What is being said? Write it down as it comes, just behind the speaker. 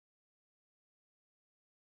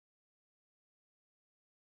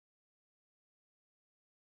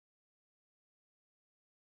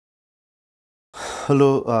Hello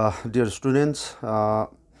dear students,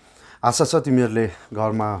 आशा छ तिमीहरूले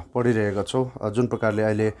घरमा पढिरहेका छौ। जुन प्रकारले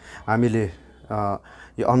अहिले हामीले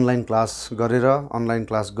यो अनलाइन क्लास गरेर अनलाइन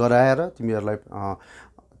क्लास गराएर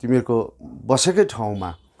तिमीहरूको बसेकै ठाउँमा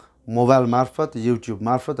मोबाइल मार्फत, युट्युब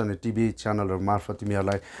मार्फत अनि टिभी च्यानलहरू मार्फत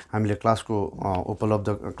तिमीहरूलाई हामीले क्लास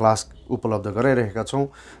उपलब्ध गराइरहेका छौँ।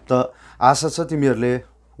 त आशा छ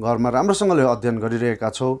तिमीहरूले घरमा राम्रोसँगले अध्ययन गरिरहेका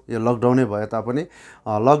छौ। यो लकडाउनै भए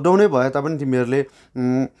तापनि तिमीहरूले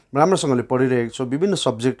राम्रोसँगले पढिरहेका छौ। विभिन्न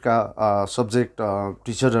सब्जेक्ट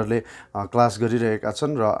टिचरहरूले क्लास गरिरहेका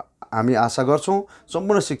छन् र हामी आशा गर्छौँ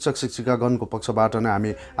सम्पूर्ण शिक्षक शिक्षिकागणको पक्षबाट नै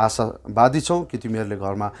हामी आशावादी छौँ कि तिमीहरूले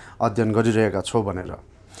घरमा अध्ययन गरिरहेका छौ भनेर।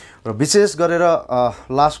 र विशेष गरेर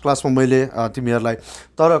लास्ट क्लासमा मैले तिमीहरूलाई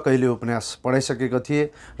तर कहिले उपन्यास पढाइसकेको थिएँ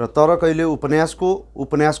र तर कहिले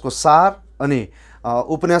उपन्यासको सार अनि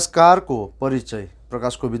उपन्यासकारको परिचय,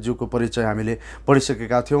 प्रकाश कोविदज्यूको परिचय हामीले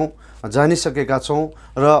पढिसकेका थियौँ, जानिसकेका छौँ।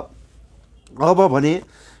 र अब भने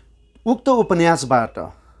उक्त उपन्यासबाट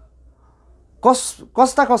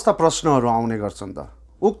कस्ता प्रश्नहरू आउने गर्छन् त,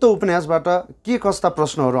 उक्त उपन्यासबाट के कस्ता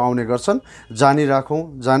प्रश्नहरू आउने गर्छन्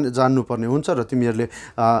जान्नुपर्ने हुन्छ। र तिमीहरूले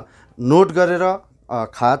नोट गरेर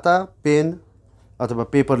खाता, पेन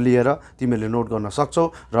अथवा पेपर लिएर तिमीहरूले नोट गर्न सक्छौ।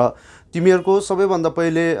 र तिमीहरूको सबैभन्दा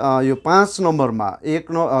पहिले यो 5 नम्बरमा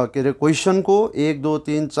क्वेसनको 1, 2,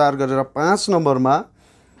 3, 4 गरेर 5 नम्बरमा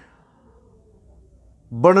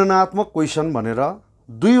वर्णनात्मक क्वेसन भनेर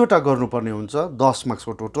 2वटा गर्नुपर्ने हुन्छ। 10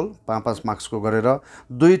 मार्क्सको टोटल 5-5 मार्क्सको गरेर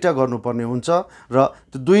 2टा गर्नुपर्ने हुन्छ। र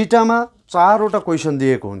त्यो 2टामा 4वटा क्वेसन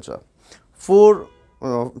दिएको हुन्छ।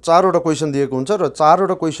 4वटा क्वेसन दिएको हुन्छ र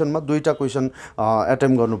 4वटा क्वेसनमा 2टा क्वेसन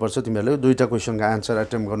एटेम्प गर्नुपर्छ। तिमीहरूले 2टा क्वेसनको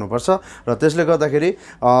आन्सर एटेम्प गर्नुपर्छ। र त्यसले गर्दाखेरि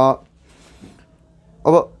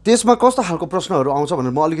अब त्यसमा कस्तो खालको प्रश्नहरू आउँछ भनेर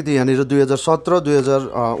म अलिकति यहाँनिर 2017,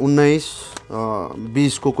 2019,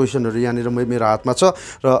 20 को क्वेसनहरू यहाँनिर मेरो हातमा छ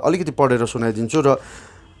र अलिकति पढेर सुनाइदिन्छु। र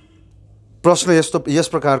प्रश्न यस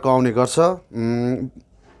प्रकारको आउने गर्छ।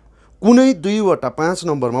 कुनै 2वटा 5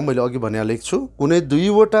 नम्बरमा, मैले अघि भने लेख्छु, कुनै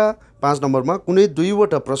 5 नम्बरमा कुनै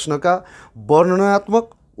 2वटा प्रश्नका वर्णनात्मक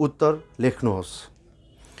उत्तर लेख्नुहोस्।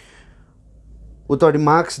 उत्तर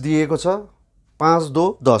मार्क्स दिएको छ 5,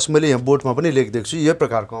 2, 10। मैले यहाँ बोर्डमा पनि लेखिदिएको छु। यो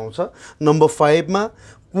प्रकारको आउँछ। नम्बर 5 मा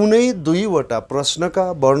कुनै 2वटा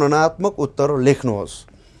प्रश्नका वर्णनात्मक उत्तर लेख्नुहोस्।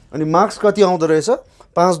 अनि मार्क्स कति आउँदो रहेछ?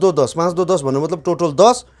 5, 2, 10। 5, 2, 10 भन्नु मतलब टोटल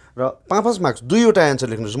 10 र 5-5 मार्क्स। 2वटा एन्सर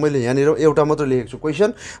लेख्नुहोस्। मैले यहाँनिर एउटा मात्र लेखेको छु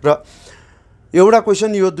क्वेसन। र एउटा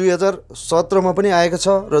क्वेसन यो 2017मा पनि आएको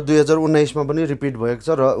छ र 2019मा पनि रिपिट भएको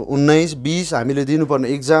छ। र 19, 20 हामीले दिनुपर्ने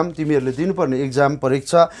इक्जाम, तिमीहरूले दिनुपर्ने इक्जाम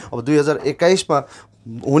परीक्षा अब 2021मा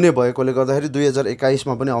हुने भएकोले गर्दाखेरि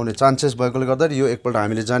 2021मा पनि आउने चान्सेस भएकोले गर्दाखेरि यो एकपल्ट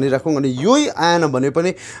हामीले जानिराखौँ। अनि यही आएन भने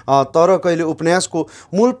पनि तर कहिले उपन्यासको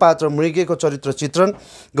मूल पात्र मृगेको चरित्र चित्रण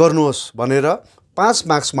गर्नुहोस् भनेर 5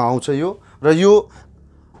 मार्क्समा आउँछ यो। र यो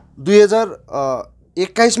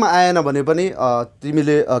 2021मा आएन भने पनि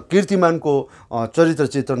तिमीले कीर्तिमानको चरित्र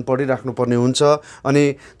चित्रण पढिराख्नुपर्ने हुन्छ। अनि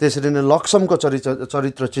त्यसरी नै लक्ष्मणको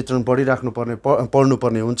चरित्र चित्रण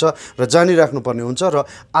पढ्नुपर्ने हुन्छ र जानिराख्नुपर्ने हुन्छ। र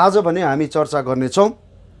आज भने हामी चर्चा गर्नेछौँ,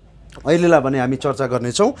 अहिलेलाई भने हामी चर्चा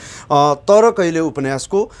गर्नेछौँ तर कहिले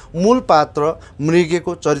उपन्यासको मूल पात्र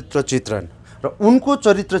मृगेको चरित्र चित्रण र उनको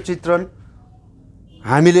चरित्र चित्रण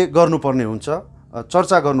हामीले गर्नुपर्ने हुन्छ,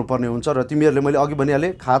 चर्चा गर्नुपर्ने हुन्छ। र तिमीहरूले, मैले अघि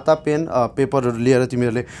भनिहालेँ, खाता, पेन, पेपरहरू लिएर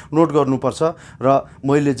तिमीहरूले नोट गर्नुपर्छ। र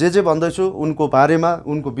मैले जे भन्दैछु उनको बारेमा,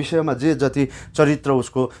 उनको विषयमा जे जति चरित्र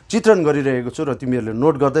उसको चित्रण गरिरहेको छु र तिमीहरूले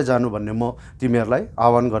नोट गर्दै जानु भन्ने म तिमीहरूलाई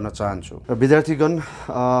आह्वान गर्न चाहन्छु। र विद्यार्थीगण,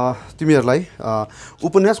 तिमीहरूलाई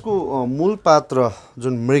उपन्यासको मूल पात्र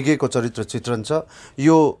जुन मृगेको चरित्र चित्रण छ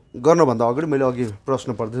यो गर्नुभन्दा अगाडि मैले अघि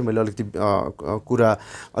प्रश्न पढ्दै मैले कुरा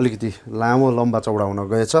अलिकति लम्बा चौडा हुन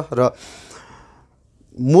गएछ। र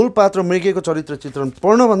मूल पात्र मृगेको चरित्र चित्रण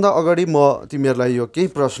पढ्नभन्दा अगाडि म तिमीहरूलाई यो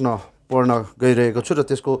केही प्रश्न पढ्न गइरहेको छु र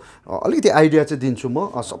त्यसको अलिकति आइडिया चाहिँ दिन्छु।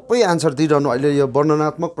 म सबै आन्सर दिइरहनु अहिले यो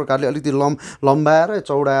वर्णनात्मक प्रकारले अलिकति लम्बाएर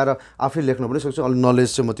चौडाएर आफै लेख्न पनि सक्छु। अलिक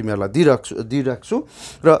नलेज चाहिँ म तिमीहरूलाई दिइराख्छु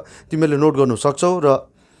र तिमीहरूले नोट गर्नु सक्छौ। र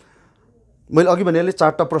मैले अघि भने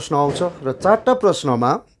 4टा प्रश्न आउँछ र 4टा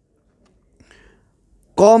प्रश्नमा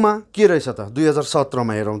कमा के रहेछ त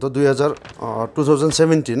 2017मा हेरौँ त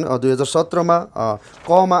 2017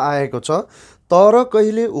 कमा आएको छ। तर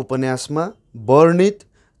कहिले उपन्यासमा वर्णित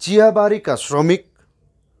चियाबारीका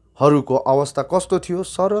श्रमिकहरूको अवस्था कस्तो थियो?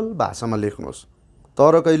 सरल भाषामा लेख्नुहोस्।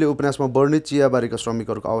 तर कहिले उपन्यासमा वर्णित चियाबारीका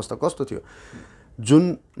श्रमिकहरूको अवस्था कस्तो थियो?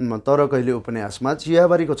 जुन तर कहिले उपन्यासमा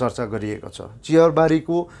चियाबारीको चर्चा गरिएको छ,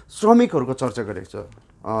 चियाबारीको श्रमिकहरूको चर्चा गरिएको छ,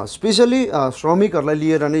 स्पेशली श्रमिकहरूलाई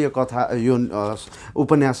लिएर नै यो कथा, यो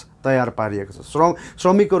उपन्यास तयार पारिएको छ।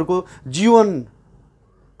 श्रमिकहरूको जीवन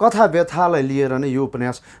कथा व्यथालाई लिएर नै यो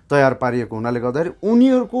उपन्यास तयार पारिएको हुनाले गर्दाखेरि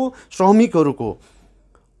उनीहरूको श्रमिकहरूको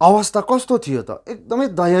अवस्था कस्तो थियो त? एकदमै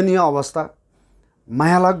दयनीय अवस्था,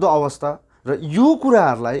 मायालाग्दो अवस्था। र यो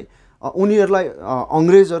कुराहरूलाई उनीहरूलाई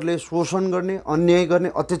अङ्ग्रेजहरूले शोषण गर्ने, अन्याय गर्ने,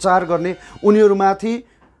 अत्याचार गर्ने, उनीहरूमाथि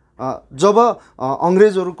जब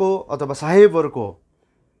अङ्ग्रेजहरूको अथवा साहेबहरूको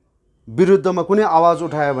विरुद्धमा कुनै आवाज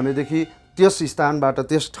उठायो भनेदेखि त्यस स्थानबाट,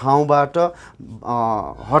 त्यस ठाउँबाट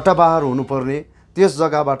हटाबार हुनुपर्ने, त्यस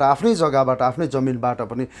जग्गाबाट, आफ्नै जमिनबाट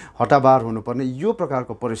पनि हटाबार हुनुपर्ने यो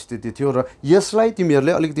प्रकारको परिस्थिति थियो। र यसलाई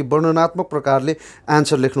तिमीहरूले अलिकति वर्णनात्मक प्रकारले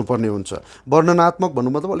एन्सर लेख्नुपर्ने हुन्छ। वर्णनात्मक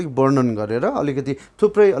भन्नु मतलब अलिक वर्णन गरेर अलिकति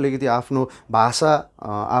थुप्रै अलिकति आफ्नो भाषा,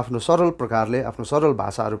 आफ्नो सरल प्रकारले, आफ्नो सरल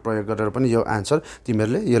भाषाहरू प्रयोग गरेर पनि यो एन्सर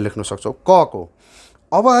तिमीहरूले यो लेख्न सक्छौ। क को।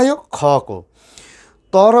 अब आयो ख को।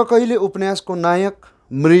 तर कहिले उपन्यासको नायक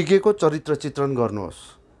मृगेको चरित्र चित्रण गर्नुहोस्।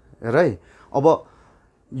 हेर है, अब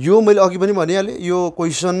यो मैले अघि पनि भनिहालेँ, यो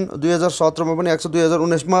क्वेसन 2017 मा पनि आएको छ,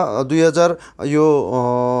 2019 मा, 2000 यो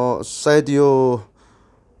सायद यो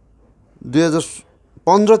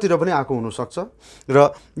 2015 तिर पनि आएको हुनसक्छ।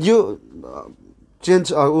 र यो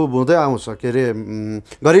चेन्ज हुँदै आउँछ, के अरे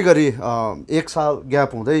घरिघरि 1 साल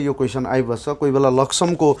ग्याप हुँदै यो क्वेसन आइबस्छ। कोही बेला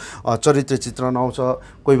लक्ष्मणको चरित्र चित्रण आउँछ,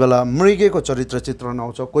 कोही बेला मृगेको चरित्र चित्रण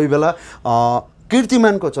आउँछ, कोही बेला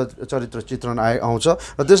कीर्तिमानको चरित्र चित्रण आउँछ।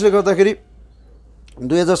 र त्यसले गर्दाखेरि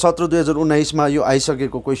 2017-2019 मा यो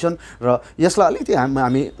आइसकेको क्वेसन र यसलाई अलिकति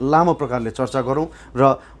हामी लामो प्रकारले चर्चा गरौँ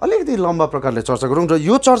र अलिकति लम्बा प्रकारले चर्चा गरौँ। र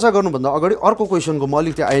यो चर्चा गर्नुभन्दा अगाडि अर्को क्वेसनको म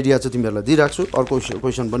अलिकति आइडिया चाहिँ तिमीहरूलाई दिइराख्छु। अर्को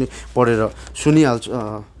क्वेसन पनि पढेर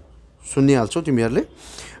सुनिहाल्छौ तिमीहरूले।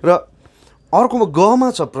 र अर्कोमा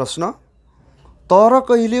गमा छ प्रश्न, तर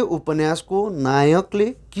कहिले उपन्यासको नायकले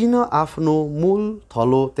किन आफ्नो मूल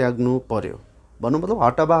थलो त्याग्नु पर्यो? भन्नु मतलब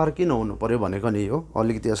हट्टाबार किन हुनु पर्यो भनेको नि हो।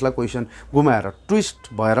 अलिकति यसलाई क्वेसन गुमाएर ट्विस्ट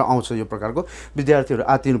भएर आउँछ यो प्रकारको। विद्यार्थीहरू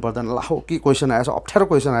आत्तिनु पर्दैन, ला हो कि क्वेसन आएछ, अप्ठ्यारो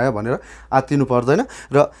क्वेसन आयो भनेर आत्तिनु पर्दैन।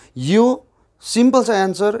 र यो सिम्पल छ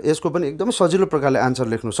एन्सर, यसको पनि एकदमै सजिलो प्रकारले एन्सर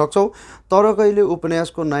लेख्न सक्छौ। तर कहिले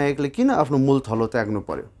उपन्यासको नायकले किन आफ्नो मूल थलो त्याग्नु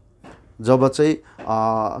पर्यो? जब चाहिँ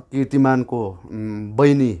कीर्तिमानको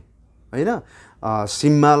बहिनी होइन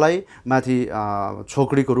सिम्मालाई माथि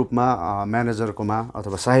छोकडीको रूपमा म्यानेजरकोमा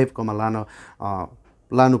अथवा साहेबकोमा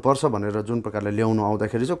लानुपर्छ भनेर जुन प्रकारले ल्याउनु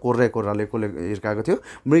आउँदाखेरि चाहिँ कोर्राले कसले हिर्काएको थियो?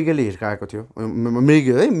 मृगेले हिर्काएको थियो।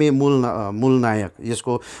 मृगे है मूल नायक,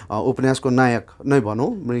 यसको उपन्यासको नायक नै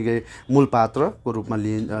भनौँ, मृगे मूल पात्रको रूपमा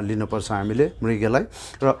लिनुपर्छ हामीले मृगेलाई।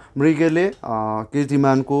 र मृगेले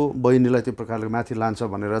कीर्तिमानको बहिनीलाई त्यो प्रकारले माथि लान्छ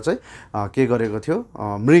भनेर चाहिँ के गरेको थियो?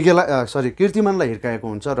 कीर्तिमानलाई हिर्काएको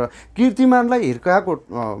हुन्छ। र कीर्तिमानलाई हिर्काएको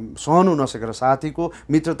सहनु नसकेर साथीको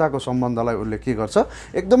मित्रताको सम्बन्धलाई उसले के गर्छ?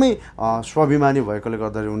 एकदमै स्वाभिमानी भएकोले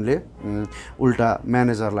गर्दाखेरि उनले उल्टा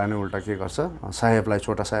म्यानेजरलाई नै उल्टा के गर्छ? साहेबलाई,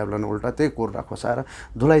 छोटा साहेबलाई नै उल्टा त्यही कोर्रा खोसाएर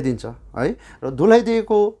धुलाइदिन्छ है। र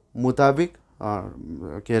धुलाइदिएको मुताबिक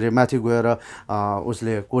के अरे माथि गएर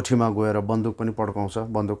उसले कोठीमा गएर बन्दुक पनि पड्काउँछ।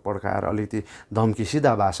 बन्दुक पड्काएर अलिकति धम्की,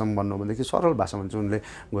 सिधा भाषामा भन्नु भनेदेखि सरल भाषामा चाहिँ उनले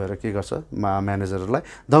गएर के गर्छ? म्यानेजरलाई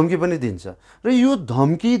धम्की पनि दिन्छ। र यो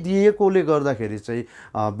धम्की दिएकोले गर्दाखेरि चाहिँ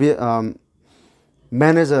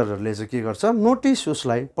म्यानेजरले चाहिँ के गर्छ? नोटिस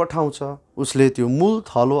उसलाई पठाउँछ। उसले त्यो मूल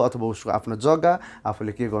थलो अथवा उसको आफ्नो जग्गा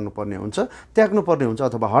आफूले के गर्नुपर्ने हुन्छ? त्याग्नुपर्ने हुन्छ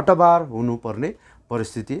अथवा हटबार हुनुपर्ने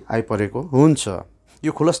परिस्थिति आइपरेको हुन्छ।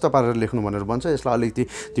 यो खुलस्त पारेर लेख्नु भनेर भन्छ। यसलाई अलिकति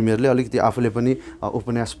तिमीहरूले अलिकति आफूले पनि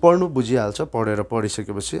उपन्यास पढ्नु बुझिहाल्छ।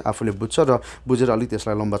 पढिसकेपछि आफूले बुझ्छ र बुझेर अलिक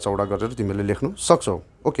त्यसलाई लम्बा चौडा गरेर तिमीहरूले लेख्नु सक्छौ।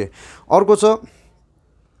 ओके, अर्को छ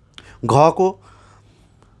घको।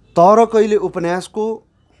 तर कहिले उपन्यासको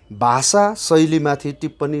भाषा शैलीमाथि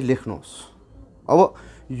टिप्पणी लेख्नुहोस्। अब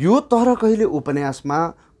यो तर कहिले उपन्यासमा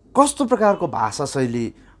कस्तो प्रकारको भाषा शैली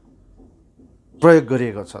प्रयोग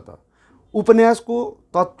गरिएको छ त? उपन्यासको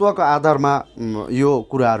तत्त्वको आधारमा यो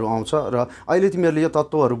कुराहरू आउँछ। र अहिले तिमीहरूले यो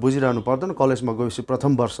तत्त्वहरू बुझिरहनु पर्दैन। कलेजमा गएपछि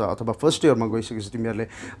प्रथम वर्ष अथवा फर्स्ट इयरमा गइसकेपछि तिमीहरूले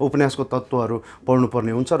उपन्यासको तत्त्वहरू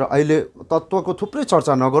पढ्नुपर्ने हुन्छ। र अहिले तत्त्वको थुप्रै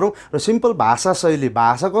चर्चा नगरौँ र सिम्पल भाषा शैली,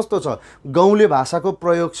 भाषा कस्तो छ? गाउँले भाषाको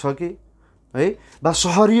प्रयोग छ कि है, वा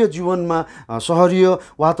सहरीय जीवनमा सहरीय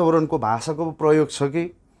वातावरणको भाषाको प्रयोग छ कि,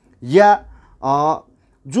 या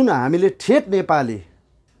जुन हामीले ठेट नेपाली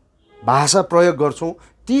भाषा प्रयोग गर्छौँ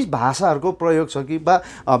ती भाषाहरूको प्रयोग छ कि, वा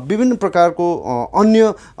विभिन्न प्रकारको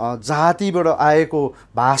अन्य जातिबाट आएको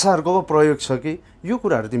भाषाहरूको प्रयोग छ कि, यो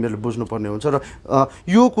कुराहरू तिमीहरूले बुझ्नुपर्ने हुन्छ र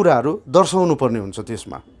यो कुराहरू दर्शाउनु पर्ने हुन्छ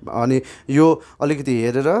त्यसमा। अनि यो अलिकति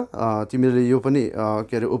हेरेर तिमीहरूले यो पनि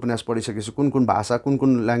के अरे उपन्यास पढिसकेपछि कुन कुन भाषा कुन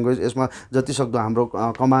कुन ल्याङ्ग्वेज यसमा जतिसक्दो हाम्रो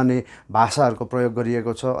कमाने भाषाहरूको प्रयोग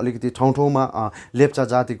गरिएको छ, अलिकति ठाउँ ठाउँमा लेप्चा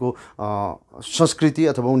जातिको संस्कृति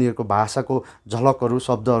अथवा उनीहरूको भाषाको झलकहरू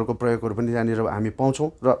शब्दहरूको प्रयोगहरू पनि त्यहाँनिर हामी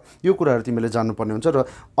पाउँछौँ र यो कुराहरू तिमीले जान्नुपर्ने हुन्छ। र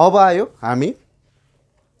अब आयो हामी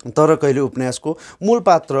तर कहिले उपन्यासको मूल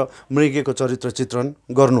पात्र मृगेको चरित्र चित्रण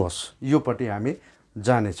गर्नुहोस् योपट्टि हामी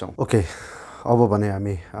जानेछौँ। ओके, अब भने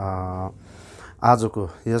हामी आजको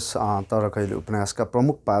यस तर कहिले उपन्यासका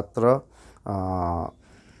प्रमुख पात्र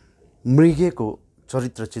मृगेको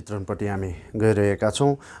चरित्र चित्रणपट्टि हामी गइरहेका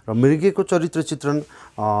छौँ। र मृगेको चरित्र चित्रण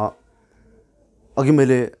अघि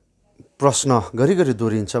मैले प्रश्न घरिघरि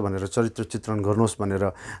दोहोरिन्छ भनेर चरित्र चित्रण गर्नुहोस् भनेर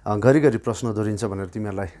घरिघरि प्रश्न दोहोरिन्छ भनेर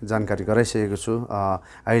तिमीहरूलाई जानकारी गराइसकेको छु,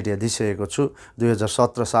 आइडिया दिइसकेको छु।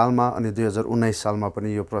 2017 सालमा अनि 2019 सालमा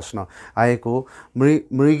पनि यो प्रश्न आएको।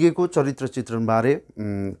 मृगेको चरित्र चित्रणबारे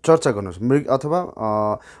चर्चा गर्नुहोस् अथवा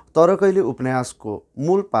तर कहिले उपन्यासको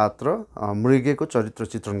मूल पात्र मृगेको चरित्र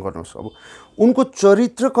चित्रण गर्नुहोस्। अब उनको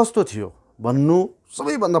चरित्र कस्तो थियो भन्नु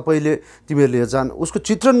सबैभन्दा पहिले तिमीहरूले उसको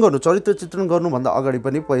चित्रण गर्नु, चरित्र चित्रण गर्नुभन्दा अगाडि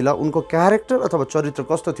पनि पहिला उनको क्यारेक्टर अथवा चरित्र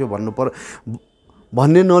कस्तो थियो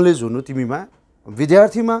भन्ने नलेज हुनु तिमीमा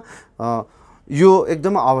विद्यार्थीमा यो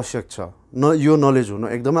एकदमै आवश्यक छ। यो नलेज हुनु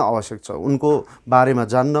एकदमै आवश्यक छ। उनको बारेमा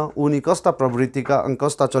जान्न, उनी कस्ता प्रवृत्तिका अनि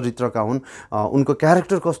कस्ता चरित्रका हुन्, उनको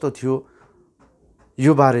क्यारेक्टर कस्तो थियो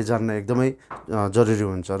यो बारे जान्न एकदमै जरुरी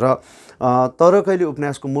हुन्छ। र तर कहिले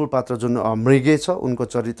उपन्यासको मूल पात्र जुन मृगे छ उनको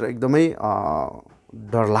चरित्र एकदमै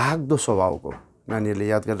डरलाग्दो स्वभावको, नानीहरूले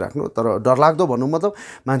याद गरिराख्नु। तर डरलाग्दो भन्नु मतलब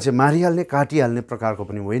मान्छे मारिहाल्ने काटिहाल्ने प्रकारको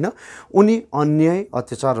पनि होइन। उनी अन्याय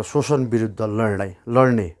अत्याचार र शोषण विरुद्ध लड्ने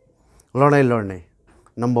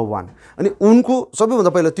नम्बर 1। अनि उनको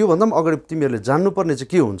सबैभन्दा पहिला त्योभन्दा पनि अगाडि तिमीहरूले जान्नुपर्ने चाहिँ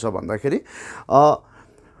के हुन्छ भन्दाखेरि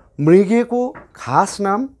मृगेको खास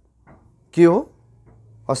नाम के हो?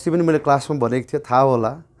 अस्ति पनि मैले क्लासमा भनेको थिएँ, थाहा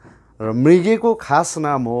होला। र मृगेको खास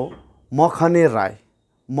नाम हो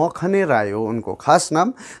मखने राई हो उनको खास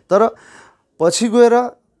नाम। तर पछि गएर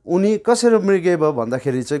उनी कसरी मृगे भयो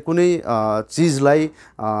भन्दाखेरि चाहिँ कुनै चिजलाई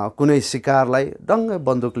कुनै शिकारलाई डङ्गै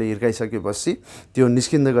बन्दुकले हिर्काइसकेपछि त्यो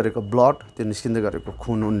निस्किँदै गरेको ब्लड, त्यो निस्किँदै गरेको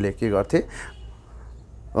खुन उनले के गर्थे,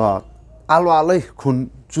 आलो खुन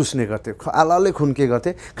चुस्ने गर्थे, आलो खुन के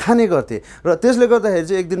गर्थे, खाने गर्थे। र त्यसले गर्दाखेरि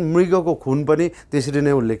चाहिँ एक दिन मृगको खुन पनि त्यसरी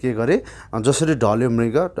नै उसले के गरे, जसरी ढल्यो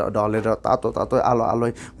मृग, ढलेर तातो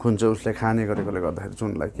आलो खुन चाहिँ उसले खाने गरेकोले गर्दाखेरि चाहिँ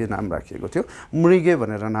उनलाई के नाम राखिएको थियो, मृगे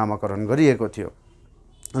भनेर नामाकरण गरिएको थियो।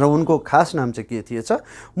 र उनको खास नाम चाहिँ के थिएछ,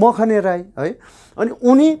 मखने राई है। अनि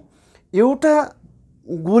उनी एउटा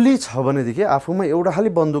गोली छ भनेदेखि, आफूमा एउटा खालि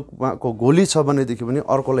बन्दुकको गोली छ भनेदेखि पनि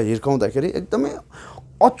अर्कोलाई हिर्काउँदाखेरि एकदमै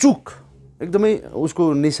अचुक, एकदमै उसको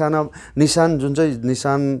निशान जुन चाहिँ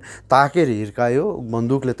निशान ताकेर हिर्कायो,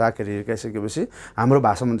 बन्दुकले ताकेर हिर्काइसकेपछि हाम्रो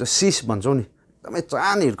भाषामा चाहिँ सिस भन्छौँ नि, एकदमै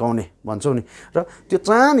चान हिर्काउने भन्छौँ नि। र त्यो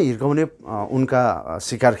चान हिर्काउने उनका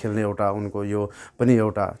शिकार खेल्ने एउटा उनको यो पनि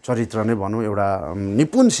एउटा चरित्र नै भनौँ, एउटा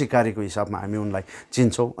निपुण शिकारीको हिसाबमा हामी उनलाई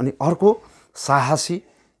चिन्छौँ। अनि अर्को साहसी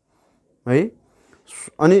है,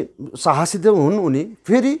 अनि साहसी त हुन् उनी,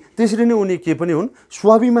 फेरि त्यसरी नै उनी के पनि हुन्,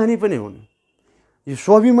 स्वाभिमानी पनि हुन्। यो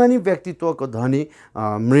स्वाभिमानी व्यक्तित्वको धनी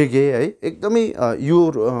मृगे है, एकदमै यो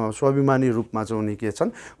स्वाभिमानी रूपमा चाहिँ उनी के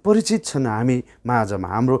छन्, परिचित छन् हामी माझमा,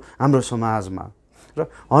 हाम्रो समाजमा। र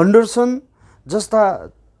हन्डरसन जस्ता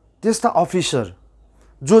त्यस्ता अफिसर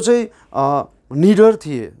जो चाहिँ निडर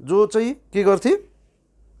थिए, जो चाहिँ के गर्थे,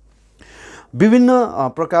 विभिन्न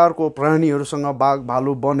प्रकारको प्राणीहरूसँग, बाघ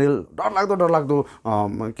भालु बनेल डरलाग्दो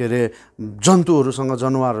के अरे जन्तुहरूसँग,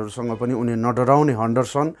 जनावरहरूसँग पनि उनी नडराउने,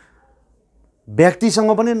 हन्डरसन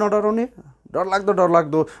व्यक्तिसँग पनि नडराउने,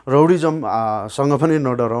 डरलाग्दो रौडिजमसँग पनि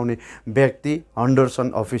नडराउने व्यक्ति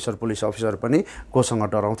हन्डरसन अफिसर, पुलिस अफिसर पनि कोसँग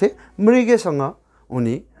डराउँथे, मृगेसँग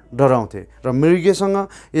उनी डराउँथे। र मृगेसँग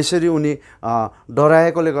यसरी उनी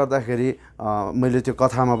डराएकोले गर्दाखेरि मैले त्यो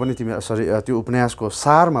कथामा पनि त्यो उपन्यासको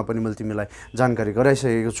सारमा पनि मैले तिमीलाई जानकारी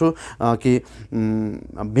गराइसकेको छु कि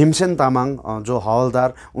भीमसेन तामाङ जो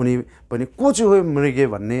हवलदार, उनी पनि को चाहिँ हो मृगे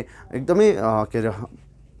भन्ने एकदमै के अरे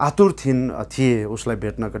आतुर थिए उसलाई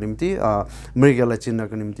भेट्नको निम्ति, मृगेलाई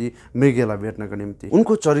चिन्नको निम्ति, मृगेलाई भेट्नको निम्ति।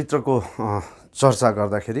 उनको चरित्रको चर्चा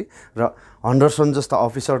गर्दाखेरि र हन्डरसन जस्ता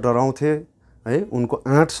अफिसर डराउँथे है, उनको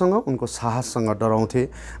आँटसँग, उनको साहससँग डराउँथे।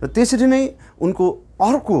 र त्यसरी नै उनको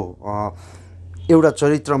अर्को एउटा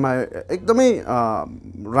चरित्रमा एकदमै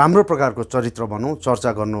राम्रो प्रकारको चरित्र भनौँ,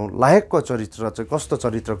 चर्चा गर्नु लायकको चरित्र चाहिँ कस्तो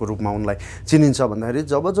चरित्रको रूपमा उनलाई चिनिन्छ भन्दाखेरि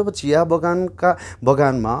जब चिया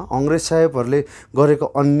बगानमा अङ्ग्रेज साहेबहरूले गरेको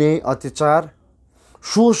अन्याय अत्याचार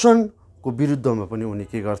शोषण को विरुद्धमा पनि उनी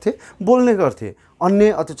के गर्थे, बोल्ने गर्थे। अन्य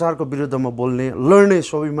अत्याचारको विरुद्धमा बोल्ने, लड्ने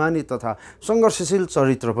स्वाभिमानी तथा सङ्घर्षशील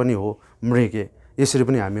चरित्र पनि हो मृगे। यसरी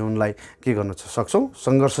पनि हामी उनलाई के गर्न सक्छौँ,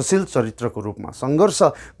 सङ्घर्षशील चरित्रको रूपमा, सङ्घर्ष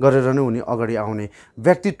गरेर नै उनी अगाडि आउने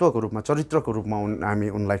व्यक्तित्वको रूपमा, चरित्रको रूपमा हामी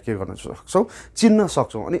उनलाई के गर्न सक्छौँ, चिन्न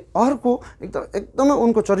सक्छौँ। अनि अर्को एकदमै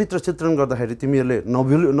उनको चरित्र चित्रण गर्दाखेरि तिमीहरूले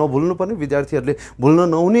नभुल्नुपर्ने, विद्यार्थीहरूले भुल्न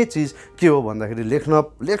नहुने चिज के हो भन्दाखेरि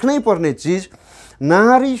लेख्नै पर्ने चिज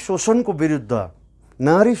नारी शोषणको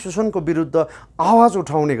विरुद्ध आवाज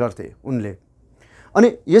उठाउने गर्थे उनले। अनि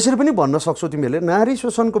यसरी पनि भन्न सक्छौ तिमीहरूले, नारी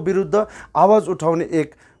शोषणको विरुद्ध आवाज उठाउने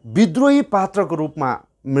एक विद्रोही पात्रको रूपमा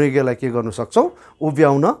मृगेलाई के गर्न सक्छौ,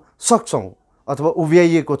 उभ्याउन सक्छौ अथवा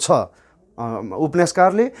उभ्याइएको छ।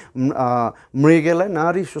 उपन्यासकारले मृगेलाई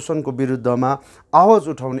नारी शोषणको विरुद्धमा आवाज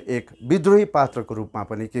उठाउने एक विद्रोही पात्रको रूपमा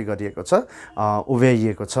पनि के गरिएको छ,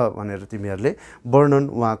 उभ्याइएको छ भनेर तिमीहरूले वर्णन,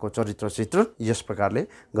 उहाँको चरित्र चित्रण यस प्रकारले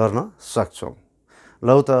गर्न सक्छौ।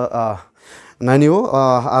 लौ त नानी हो,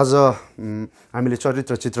 आज हामीले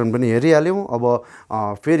चरित्र चित्रण पनि हेरिहाल्यौँ। अब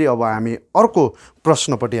फेरि हामी अर्को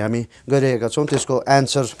प्रश्नपट्टि हामी गइरहेका छौँ, त्यसको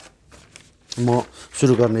एन्सर म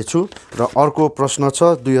सुरु गर्नेछु। र अर्को प्रश्न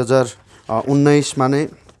छ 2019मा नै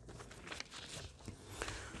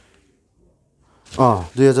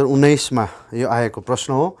 2019मा यो आएको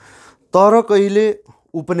प्रश्न हो। तर कहिले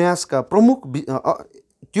उपन्यासका प्रमुख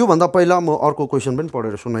त्योभन्दा पहिला म अर्को क्वेसन पनि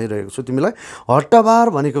पढेर सुनाइरहेको छु तिमीलाई। हट्टाबार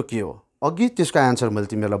भनेको के हो? अघि त्यसको एन्सर मैले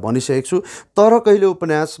तिमीहरूलाई भनिसकेको छु। तर कहिले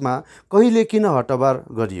उपन्यासमा कहिले किन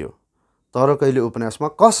हट्टाबार गरियो? तर कहिले उपन्यासमा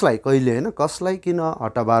कसलाई, कहिले होइन, कसलाई किन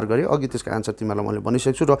हट्टाबार गरियो? अघि त्यसको एन्सर तिमीहरूलाई मैले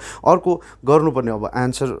भनिसकेको छु। र अर्को गर्नुपर्ने अब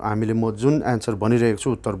एन्सर, हामीले म जुन एन्सर भनिरहेको छु,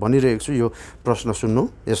 उत्तर भनिरहेको छु, यो प्रश्न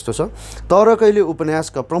सुन्नु यस्तो छ। तर कहिले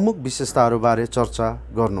उपन्यासका प्रमुख विशेषताहरूबारे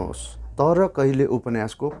चर्चा गर्नुहोस्। तर कहिले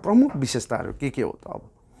उपन्यासको प्रमुख विशेषताहरू के हो त? अब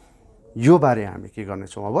यो बारे हामी के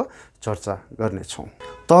गर्नेछौँ, अब चर्चा गर्नेछौँ।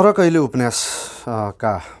 तर कहिले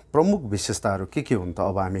उपन्यासका प्रमुख विशेषताहरू के हुन् त?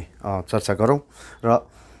 अब हामी चर्चा गरौँ। र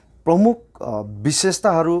प्रमुख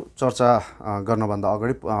विशेषताहरू चर्चा गर्नभन्दा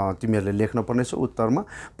अगाडि तिमीहरूले लेख्न पर्नेछ उत्तरमा,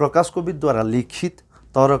 प्रकाश कोविदद्वारा लिखित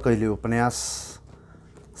तर कहिले उपन्यास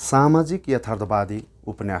सामाजिक यथार्थवादी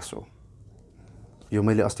उपन्यास हो। यो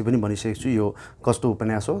मैले अस्ति पनि भनिसकेको छु, यो कस्तो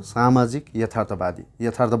उपन्यास हो? सामाजिक यथार्थवादी।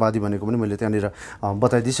 यथार्थवादी भनेको पनि मैले त्यहाँनिर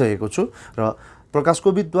बताइदिइसकेको छु। र प्रकाश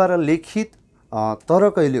कोविदद्वारा लिखित तर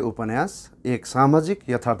कहिले उपन्यास एक सामाजिक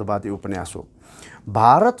यथार्थवादी उपन्यास हो।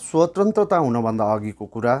 भारत स्वतन्त्रता हुनभन्दा अघिको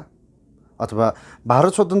कुरा, अथवा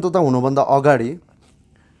भारत स्वतन्त्रता हुनुभन्दा अगाडि,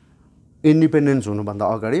 इन्डिपेन्डेन्स हुनुभन्दा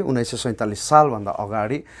अगाडि 1947 सालभन्दा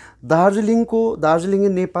अगाडि दार्जिलिङे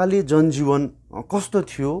नेपाली जनजीवन कस्तो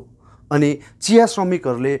थियो, अनि चिया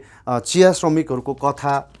श्रमिकहरूको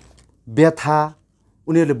कथा, व्यथा,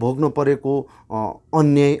 उनीहरूले भोग्न परेको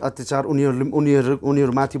अन्याय अत्याचार,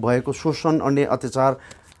 उनीहरूमाथि भएको शोषण, अन्याय अत्याचार,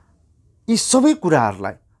 यी सबै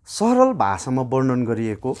कुराहरूलाई सरल भाषामा वर्णन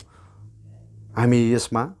गरिएको हामी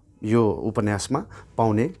यसमा, यो उपन्यासमा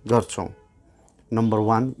पाउने गर्छौँ। नम्बर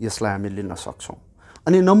 1 यसलाई हामी लिन सक्छौँ।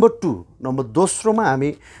 अनि नम्बर दोस्रोमा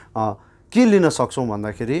हामी के लिन सक्छौँ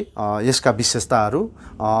भन्दाखेरि यसका विशेषताहरू,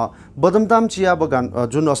 बदमताम चिया बगान,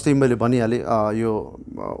 जुन अस्ति मैले भनिहालेँ, यो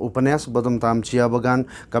उपन्यास बदमताम चिया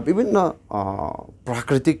बगानका विभिन्न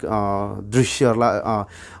प्राकृतिक दृश्यहरूलाई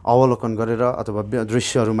अवलोकन गरेर अथवा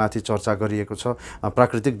दृश्यहरूमाथि चर्चा गरिएको छ,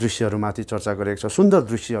 प्राकृतिक दृश्यहरूमाथि चर्चा गरिएको छ, सुन्दर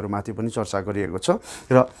दृश्यहरूमाथि पनि चर्चा गरिएको छ।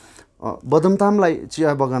 र बदमतामलाई,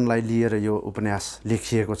 चिया बगानलाई लिएर यो उपन्यास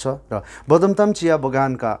लेखिएको छ। र बदमताम चिया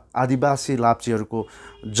बगानका आदिवासी लाप्चेहरूको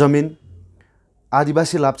जमिन,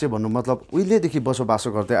 आदिवासी लाप्चे भन्नु मतलब उहिलेदेखि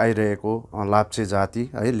बसोबासो गर्दै आइरहेको लाप्चे जाति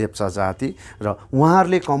है, लेप्चा जाति, र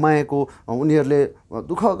उहाँहरूले कमाएको, उनीहरूले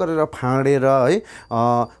दुःख गरेर फाँडेर है,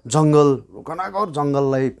 जङ्गल, घनाघोर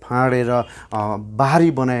जङ्गललाई फाँडेर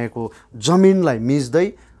बारी बनाएको जमिनलाई मिच्दै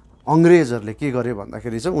अङ्ग्रेजहरूले के गरे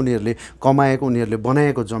भन्दाखेरि चाहिँ उनीहरूले कमाएको, उनीहरूले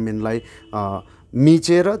बनाएको जमिनलाई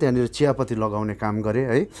मिचेर त्यहाँनिर चियापत्ती लगाउने काम गरे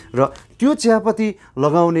है। र त्यो चियापत्ती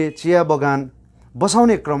लगाउने, चिया बगान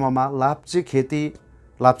बसाउने क्रममा लाप्चे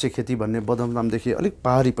खेती भन्ने बदमतामदेखि अलिक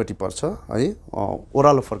पहाडीपट्टि पर्छ है,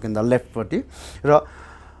 ओह्रालो फर्किँदा लेफ्टपट्टि, र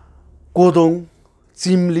कोदोङ,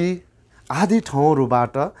 चिम्ली आदि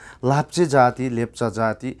ठाउँहरूबाट लाप्चे जाति, लेप्चा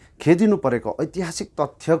जाति खेदिनु परेको ऐतिहासिक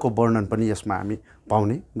तथ्यको वर्णन पनि यसमा हामी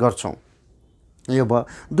पाउने गर्छौँ। यो भयो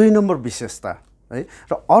 2 नम्बर विशेषता है।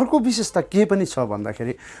 र अर्को विशेषता के पनि छ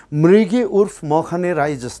भन्दाखेरि मृगे उर्फ मखने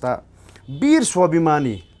राई जस्ता वीर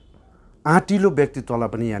स्वाभिमानी आँटिलो व्यक्तित्वलाई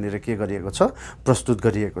पनि यहाँनिर के गरिएको छ, प्रस्तुत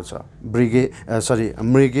गरिएको छ।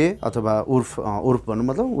 मृगे अथवा उर्फ भन्नु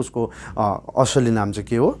मतलब उसको असली नाम चाहिँ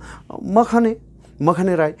के हो? मखने।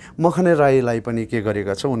 मखने राईलाई पनि के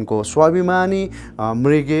गरेको छ, उनको स्वाभिमानी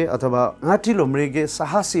मृगे अथवा आँटिलो मृगे,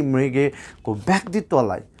 साहसी मृगेको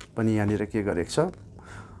व्यक्तित्वलाई पनि यहाँनिर के गरेको छ,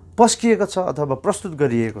 पस्किएको छ अथवा प्रस्तुत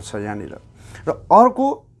गरिएको छ यहाँनिर। र अर्को,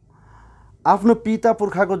 आफ्नो पिता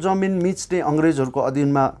पुर्खाको जमिन मिच्ने अङ्ग्रेजहरूको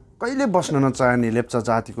अधीनमा कहिले बस्न नचाहने लेप्चा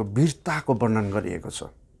जातिको वीरताको वर्णन गरिएको छ।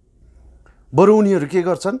 बरु उनीहरू के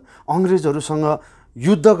गर्छन्, अङ्ग्रेजहरूसँग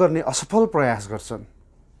युद्ध गर्ने असफल प्रयास गर्छन्,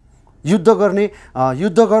 युद्ध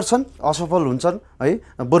गर्छन्, असफल हुन्छन् है,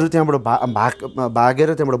 बरु त्यहाँबाट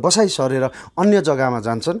भागेर त्यहाँबाट बसाइ सरेर अन्य जग्गामा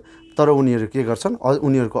जान्छन्, तर उनीहरू के गर्छन्,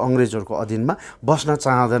 उनीहरूको अङ्ग्रेजहरूको अधीनमा बस्न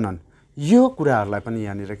चाहँदैनन्। यो कुराहरूलाई पनि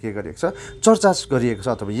यहाँनिर के गरिएको छ, चर्चा गरिएको छ,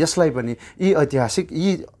 अथवा यसलाई पनि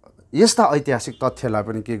यस्ता ऐतिहासिक तथ्यलाई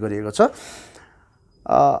पनि के गरिएको छ,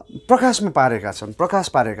 प्रकाश पारेका छन्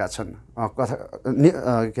कथा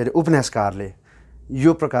के अरे उपन्यासकारले।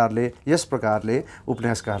 यस प्रकारले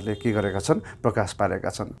उपन्यासकारले के गरेका छन्, प्रकाश पारेका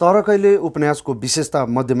छन्। तर कहिले उपन्यासको विशेषता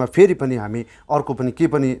मध्येमा फेरि पनि हामी अर्को पनि के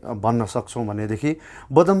पनि भन्न सक्छौँ भनेदेखि,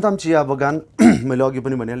 बदमताम चिया बगान मैले अघि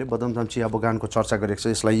पनि भनिहालेँ, बदमताम चिया बगानको चर्चा गरेको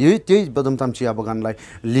छ। यसलाई त्यही बदमताम चिया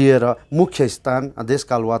बगानलाई लिएर मुख्य स्थान,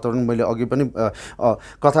 देशकाल वातावरण, मैले अघि पनि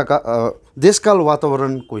देशकाल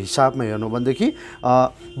वातावरणको हिसाबमा हेर्नु भनेदेखि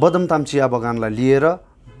बदमताम चिया बगानलाई लिएर,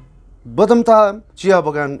 बदमताम चिया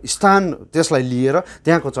बगान स्थान त्यसलाई लिएर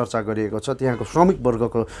त्यहाँको चर्चा गरिएको छ। त्यहाँको श्रमिक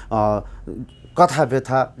वर्गको कथा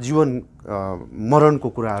व्यथा, जीवन मरणको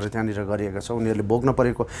कुराहरू त्यहाँनिर गरिएको छ, उनीहरूले भोग्न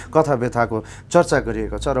परेको कथा व्यथाको चर्चा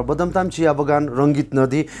गरिएको छ। र बदमताम चिया बगान, रङ्गित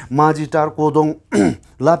नदी, माझीटार, कोदोङ,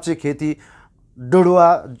 लाप्चे खेती,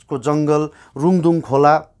 डडुवाको जङ्गल, रुङदुङ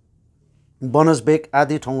खोला, बनसबेक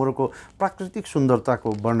आदि ठाउँहरूको प्राकृतिक सुन्दरताको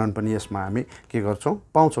वर्णन पनि यसमा हामी के गर्छौँ,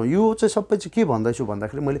 पाउँछौँ। यो चाहिँ सबै चाहिँ के भन्दैछु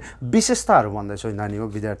भन्दाखेरि मैले विशेषताहरू भन्दैछु नानी हो,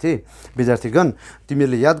 विद्यार्थीगण,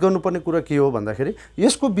 तिमीहरूले याद गर्नुपर्ने कुरा के हो भन्दाखेरि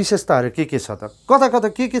यसको विशेषताहरू के छ त, कता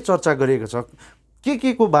के चर्चा गरिएको छ,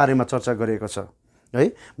 के को बारेमा चर्चा गरिएको छ है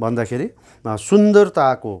भन्दाखेरि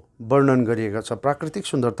सुन्दरताको वर्णन गरिएको छ, प्राकृतिक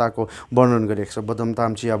सुन्दरताको वर्णन गरिएको छ।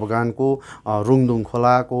 बदमताम चिया बगानको, रुङदुङ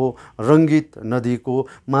खोलाको, रङ्गित नदीको,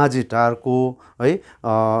 माझीटारको है,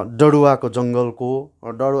 डडुवाको जङ्गलको,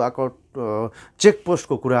 डडुवाको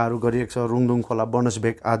चेकपोस्टको कुराहरू गरिएको छ, रुङदुङ खोला,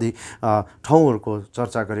 बनसबेक आदि ठाउँहरूको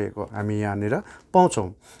चर्चा गरिएको हामी यहाँनिर पाउँछौँ।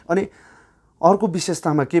 अनि अर्को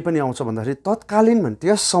विशेषतामा के पनि आउँछ भन्दाखेरि तत्कालीन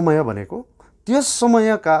त्यस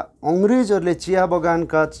समयका अङ्ग्रेजहरूले चिया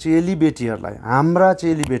बगानका चेलीबेटीहरूलाई, हाम्रा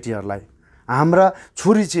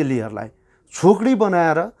छोरी चेलीहरूलाई छोकडी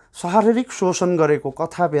बनाएर शारीरिक शोषण गरेको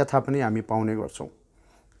कथा व्यथा पनि हामी पाउने गर्छौँ।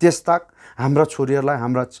 त्यसताक हाम्रा छोरीहरूलाई,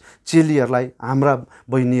 हाम्रा चेलीहरूलाई, हाम्रा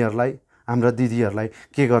बहिनीहरूलाई, हाम्रा दिदीहरूलाई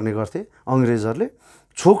के गर्ने गर्थे, अङ्ग्रेजहरूले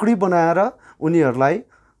छोकडी बनाएर उनीहरूलाई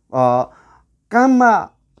काममा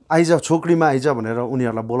आइज, छोकडीमा आइज भनेर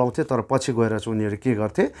उनीहरूलाई बोलाउँथे। तर पछि गएर चाहिँ उनीहरू के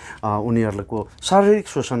गर्थे, उनीहरूको शारीरिक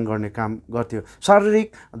शोषण गर्ने काम गर्थ्यो,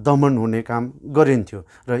 शारीरिक दमन हुने काम गरिन्थ्यो।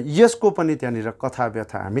 र यसको पनि त्यहाँनिर कथा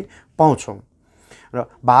व्यथा हामी पाउँछौँ।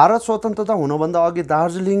 र भारत स्वतन्त्रता हुनुभन्दा अघि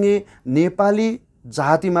दार्जिलिङे नेपाली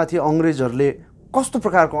जातिमाथि अङ्ग्रेजहरूले कस्तो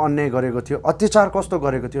प्रकारको अन्याय गरेको थियो, अत्याचार कस्तो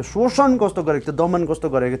गरेको थियो, शोषण कस्तो गरेको थियो, दमन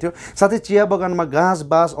कस्तो गरेको थियो, साथै चिया बगानमा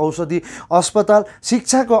घाँस बास, औषधि, अस्पताल,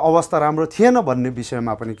 शिक्षाको अवस्था राम्रो थिएन भन्ने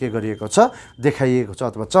विषयमा पनि के गरिएको छ, देखाइएको छ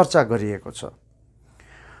अथवा चर्चा गरिएको छ।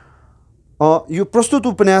 यो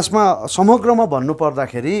प्रस्तुत उपन्यासमा समग्रमा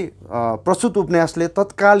भन्नुपर्दाखेरि प्रस्तुत उपन्यासले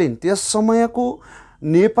तत्कालीन त्यस समयको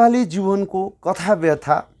नेपाली जीवनको कथा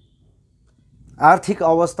व्यथा, आर्थिक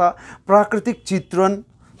अवस्था, प्राकृतिक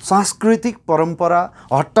चित्रण, सांस्कृतिक परम्परा,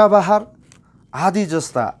 हट्टाबाहर आदि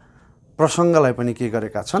जस्ता प्रसङ्गलाई पनि के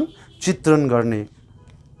गरेका छन्, चित्रण गर्ने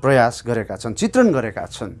प्रयास गरेका छन्, चित्रण गरेका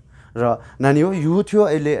छन्। र नानी हो, यो थियो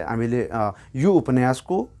अहिले हामीले यो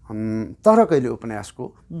उपन्यासको तरकैले उपन्यासको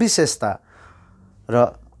विशेषता।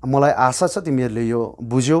 र मलाई आशा छ तिमीहरूले यो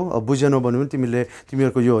बुझेनौ भने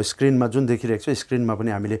तिमीहरूको यो स्क्रिनमा जुन देखिरहेको छ, स्क्रिनमा पनि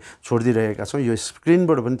हामीले छोडिदिइरहेका छौँ। यो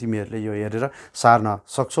स्क्रिनबाट पनि तिमीहरूले यो हेरेर सार्न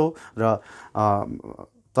सक्छौ। र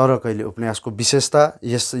तरकैले उपन्यासको विशेषता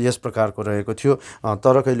यस प्रकारको रहेको थियो।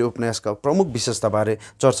 तरकैले उपन्यासका प्रमुख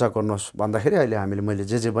विशेषताबारे चर्चा गर्नुहोस् भन्दाखेरि अहिले मैले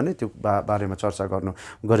जे भने त्यो बारेमा चर्चा गऱ्यो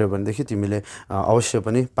भनेदेखि तिमीले अवश्य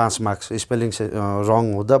पनि 5 मार्क्स, स्पेलिङ रङ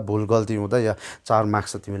हुँदा, भुल गल्ती हुँदा या 4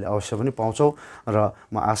 मार्क्स त तिमीले अवश्य पनि पाउँछौ। र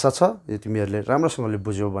म आशा छ यो तिमीहरूले राम्रोसँगले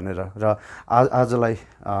बुझ्यौ भनेर। र आजलाई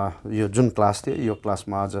यो जुन क्लास थियो, यो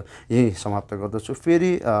क्लासमा आज यहीँ समाप्त गर्दछु।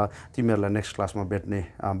 फेरि तिमीहरूलाई नेक्स्ट क्लासमा भेट्ने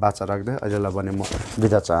बाचा राख्दै अहिलेलाई भने म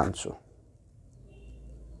बिदा चाहन्छु।